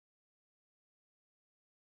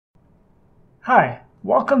Hi,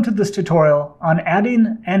 welcome to this tutorial on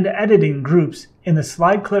adding and editing groups in the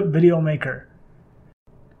SlideClip video maker.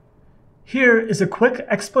 Here is a quick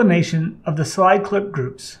explanation of the SlideClip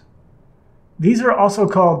groups. These are also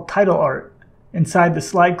called title art inside the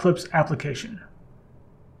SlideClips application.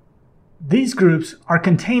 These groups are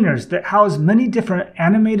containers that house many different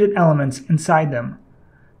animated elements inside them.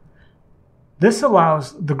 This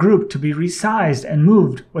allows the group to be resized and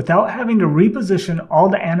moved without having to reposition all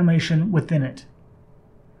the animation within it.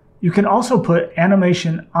 You can also put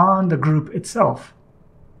animation on the group itself.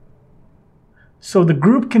 So the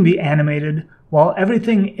group can be animated while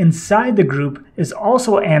everything inside the group is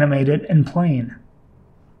also animated and playing.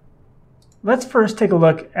 Let's first take a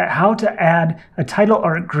look at how to add a title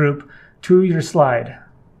art group to your slide.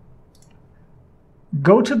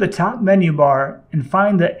 Go to the top menu bar and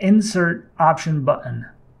find the Insert option button.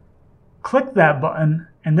 Click that button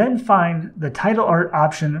and then find the title art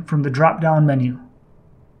option from the drop-down menu.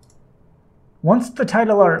 Once the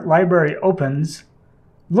title art library opens,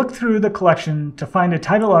 look through the collection to find a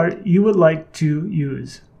title art you would like to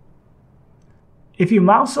use. If you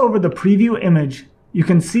mouse over the preview image, you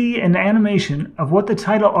can see an animation of what the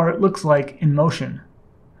title art looks like in motion.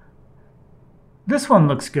 This one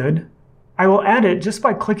looks good. I will add it just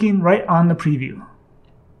by clicking right on the preview.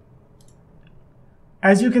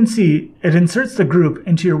 As you can see, it inserts the group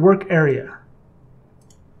into your work area.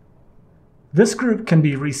 This group can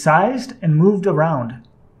be resized and moved around,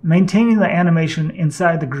 maintaining the animation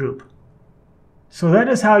inside the group. So that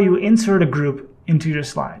is how you insert a group into your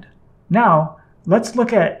slide. Now, let's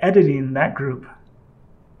look at editing that group.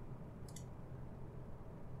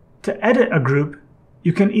 To edit a group,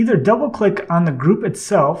 you can either double-click on the group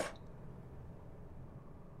itself,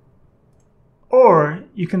 or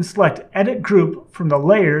you can select Edit Group from the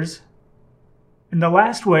layers, and the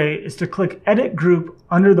last way is to click Edit Group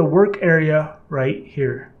under the work area right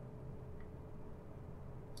here.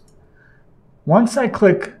 Once I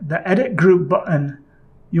click the Edit Group button,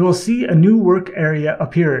 you will see a new work area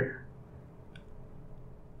appear.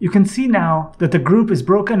 You can see now that the group is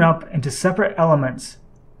broken up into separate elements.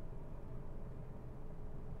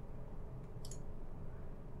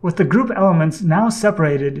 With the group elements now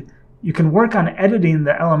separated, you can work on editing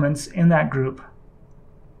the elements in that group.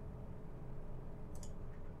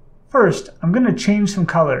 First, I'm going to change some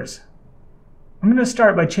colors. I'm going to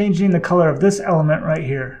start by changing the color of this element right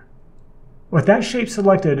here. With that shape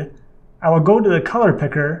selected, I will go to the color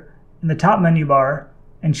picker in the top menu bar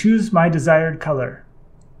and choose my desired color.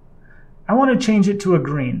 I want to change it to a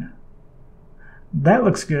green. That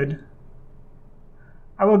looks good.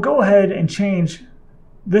 I will go ahead and change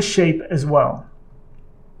this shape as well.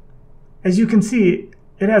 As you can see,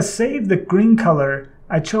 it has saved the green color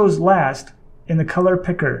I chose last in the color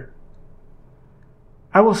picker.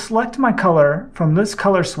 I will select my color from this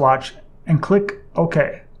color swatch and click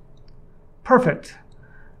OK. Perfect.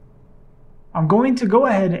 I'm going to go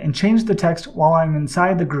ahead and change the text while I'm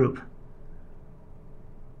inside the group.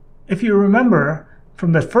 If you remember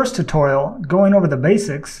from the first tutorial going over the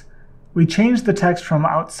basics, we changed the text from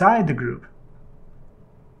outside the group.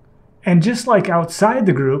 And just like outside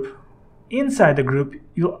the group, inside the group,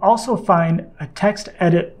 you'll also find a text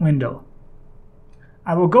edit window.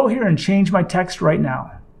 I will go here and change my text right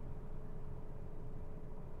now.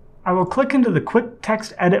 I will click into the quick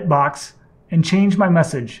text edit box and change my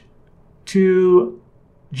message to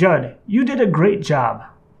Judd, you did a great job.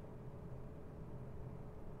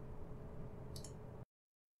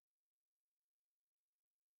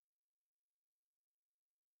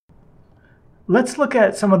 Let's look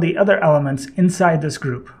at some of the other elements inside this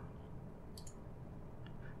group.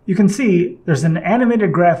 You can see there's an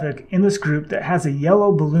animated graphic in this group that has a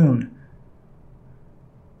yellow balloon,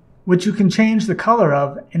 which you can change the color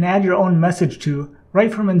of and add your own message to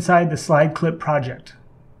right from inside the SlideClip project.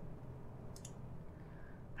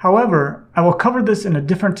 However, I will cover this in a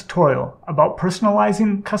different tutorial about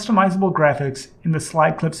personalizing customizable graphics in the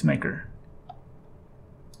SlideClips maker.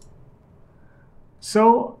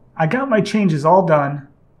 So, I got my changes all done.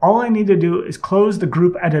 All I need to do is close the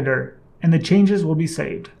group editor and the changes will be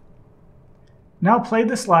saved. Now play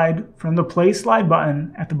the slide from the Play Slide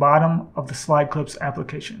button at the bottom of the SlideClips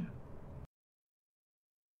application.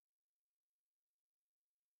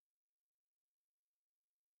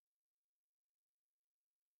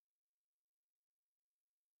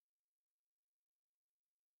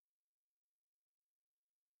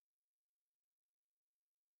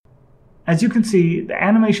 As you can see, the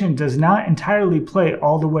animation does not entirely play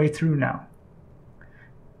all the way through now.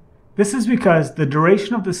 This is because the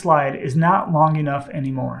duration of the slide is not long enough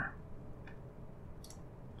anymore.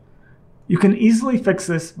 You can easily fix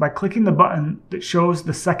this by clicking the button that shows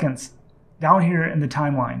the seconds down here in the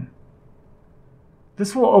timeline.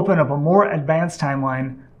 This will open up a more advanced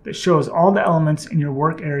timeline that shows all the elements in your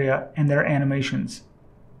work area and their animations.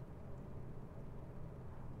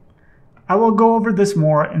 I will go over this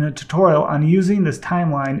more in a tutorial on using this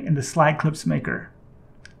timeline in the SlideClips Maker.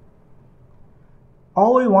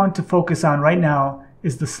 All we want to focus on right now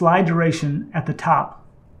is the slide duration at the top.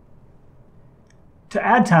 To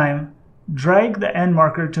add time, drag the end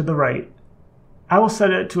marker to the right. I will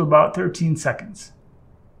set it to about 13 seconds.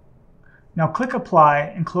 Now click Apply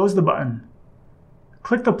and close the button.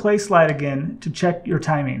 Click the Play slide again to check your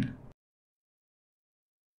timing.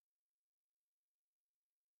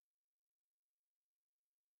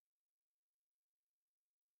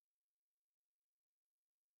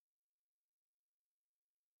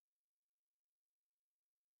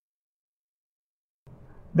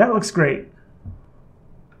 That looks great.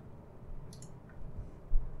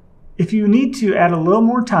 If you need to add a little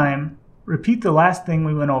more time, repeat the last thing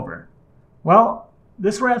we went over. Well,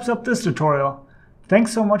 this wraps up this tutorial.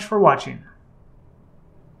 Thanks so much for watching.